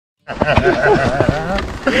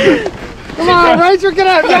Come on, Rachel, get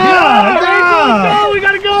out! Yeah, Rachel, go! We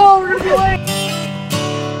gotta go! We're gonna be late!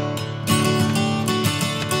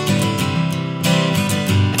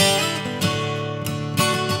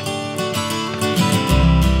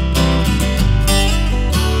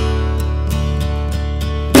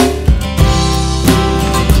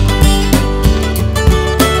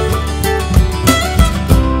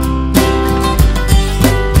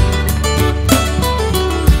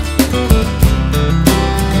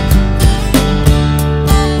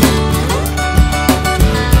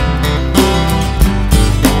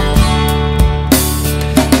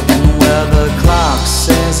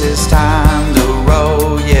 It's time to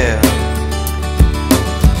roll, yeah.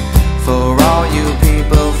 For all you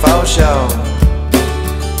people, for sure.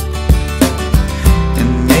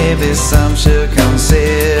 And maybe some should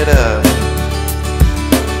consider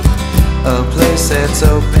a place that's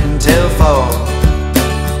open till 4.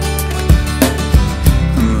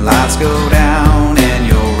 Lights go down and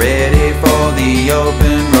you're ready for the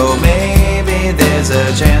open road. Maybe there's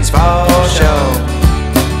a chance for sure.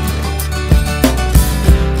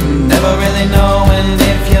 Never really knowing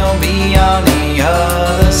if you'll be on the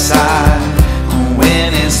other side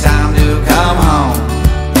when it's time to come home.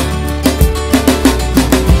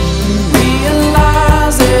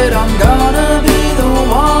 Realize that I'm gonna be the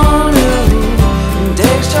one who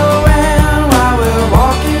takes your hand while we're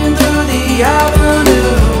walking through the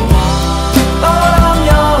avenue. Lord, I'm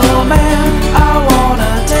your man, I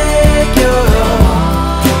wanna take you.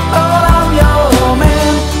 Lord, I'm your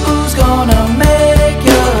man, who's gonna make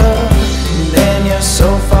you?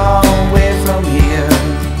 So far away from here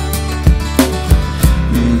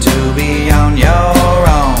to be on your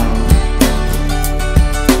own.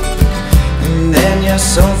 And then you're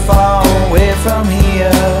so far away from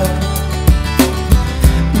here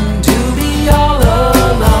to be all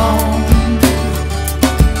alone.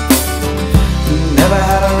 Never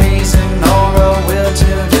had a reason or a will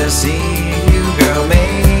to deceive you, girl.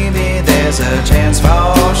 Maybe there's a chance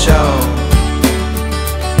for sure.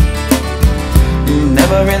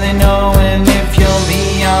 Never really knowing if you'll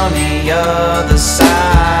be on the other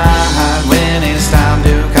side when it's time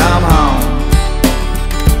to come home.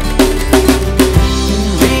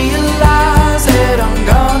 Realize that I'm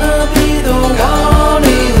gonna be the one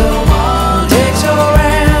who takes your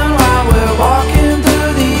hand while we're walking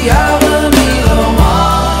through the avenue.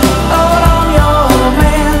 Lord, I'm your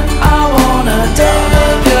man, I wanna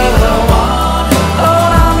take you.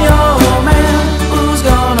 Lord, I'm your man, who's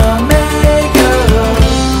gonna make you?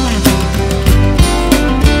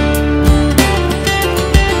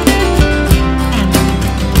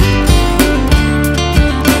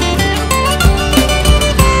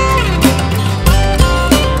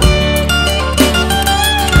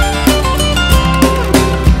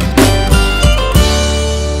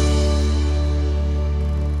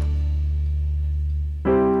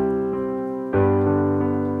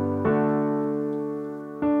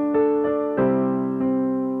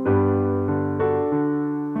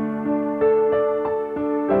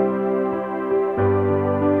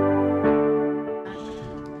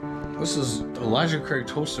 This is Elijah Craig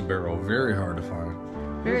Toasted Barrel. Very hard to find.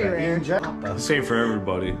 Very rare. Same for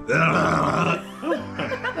everybody.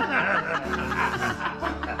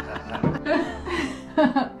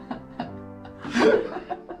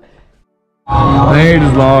 I ain't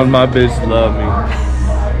as long as my bitches love me.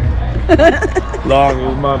 Long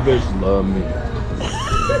as my bitches love me.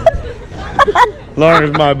 Long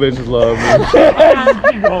as my bitches love me.